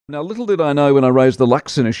Now, little did I know when I raised the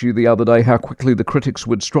Luxon issue the other day how quickly the critics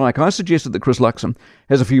would strike. I suggested that Chris Luxon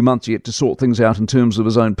has a few months yet to sort things out in terms of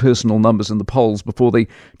his own personal numbers in the polls before the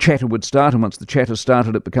chatter would start. And once the chatter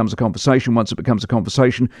started, it becomes a conversation. Once it becomes a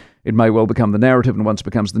conversation, it may well become the narrative. And once it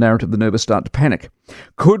becomes the narrative, the nervous start to panic.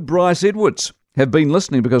 Could Bryce Edwards have been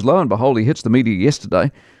listening? Because lo and behold, he hits the media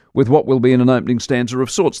yesterday with what will be an opening stanza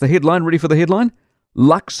of sorts. The headline, ready for the headline?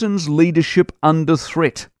 Luxon's leadership under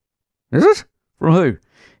threat. Is it? From who?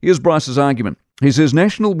 Here's Bryce's argument. He says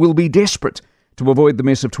National will be desperate to avoid the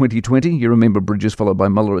mess of 2020. You remember Bridges followed by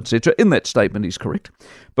Muller, etc. In that statement, he's correct.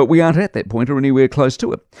 But we aren't at that point or anywhere close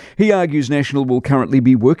to it. He argues National will currently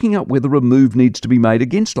be working out whether a move needs to be made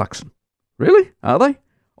against Luxon. Really? Are they?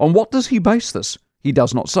 On what does he base this? He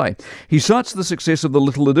does not say. He cites the success of the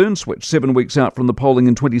Little Ladurn switch 7 weeks out from the polling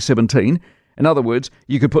in 2017. In other words,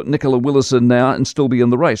 you could put Nicola Willis in now and still be in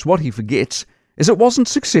the race. What he forgets is it wasn't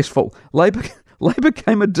successful. Labor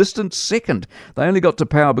came a distant second. They only got to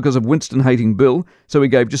power because of Winston-hating Bill, so he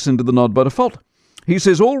gave Jacinda the nod by default. He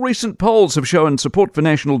says all recent polls have shown support for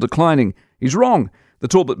National declining. He's wrong. The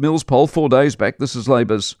Talbot Mills poll 4 days back, this is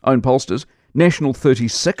Labor's own pollsters, National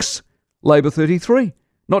 36, Labor 33.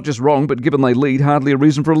 Not just wrong, but given they lead, hardly a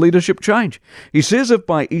reason for a leadership change. He says if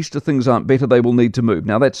by Easter things aren't better, they will need to move.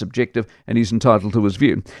 Now that's subjective, and he's entitled to his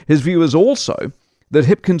view. His view is also that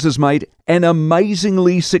Hipkins has made an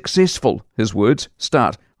amazingly successful, his words,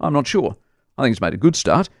 start. I'm not sure. I think he's made a good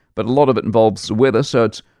start, but a lot of it involves the weather, so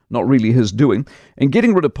it's not really his doing. And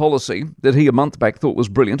getting rid of policy that he a month back thought was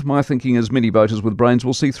brilliant, my thinking is many voters with brains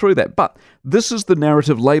will see through that. But this is the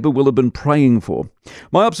narrative Labor will have been praying for.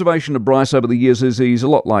 My observation of Bryce over the years is he's a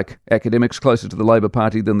lot like academics, closer to the Labor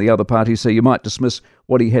Party than the other parties, so you might dismiss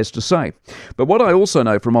what he has to say. But what I also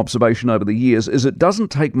know from observation over the years is it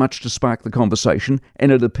doesn't take much to spark the conversation,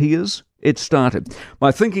 and it appears it started.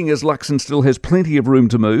 My thinking is Luxon still has plenty of room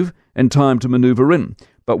to move and time to manoeuvre in.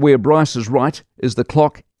 But where Bryce is right is the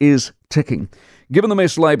clock is ticking. Given the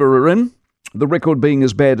mess Labor are in, the record being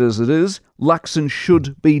as bad as it is, Luxon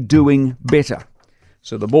should be doing better.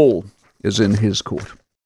 So the ball is in his court.